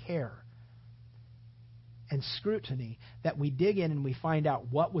such care and scrutiny that we dig in and we find out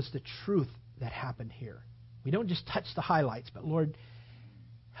what was the truth that happened here. We don't just touch the highlights, but Lord,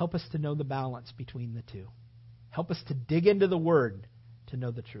 help us to know the balance between the two. Help us to dig into the Word to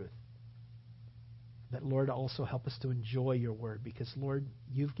know the truth. But Lord, also help us to enjoy your Word because, Lord,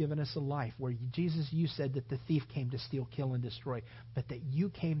 you've given us a life where, Jesus, you said that the thief came to steal, kill, and destroy, but that you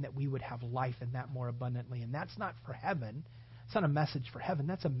came that we would have life and that more abundantly. And that's not for heaven. It's not a message for heaven.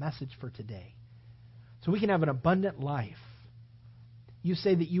 That's a message for today. So we can have an abundant life. You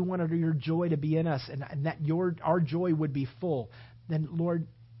say that you wanted your joy to be in us and that our joy would be full. Then, Lord,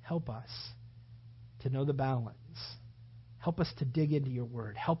 help us to know the balance. Help us to dig into your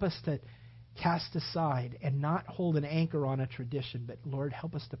word. Help us to cast aside and not hold an anchor on a tradition, but, Lord,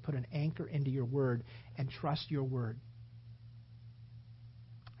 help us to put an anchor into your word and trust your word.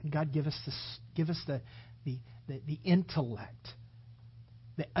 And God, give us the intellect,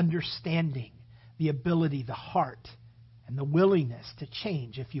 the understanding, the ability, the heart, and the willingness to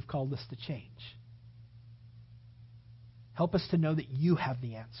change if you've called us to change. Help us to know that you have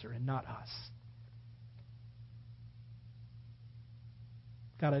the answer and not us.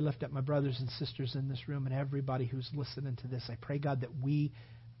 God, I lift up my brothers and sisters in this room and everybody who's listening to this. I pray, God, that we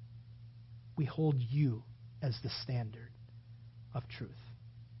hold you as the standard of truth.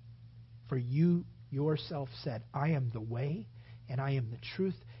 For you yourself said, I am the way, and I am the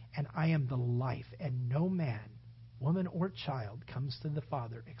truth, and I am the life, and no man, woman, or child comes to the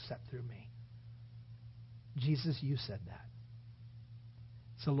Father except through me. Jesus, you said that.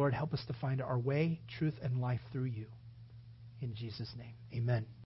 So, Lord, help us to find our way, truth, and life through you. In Jesus' name, amen.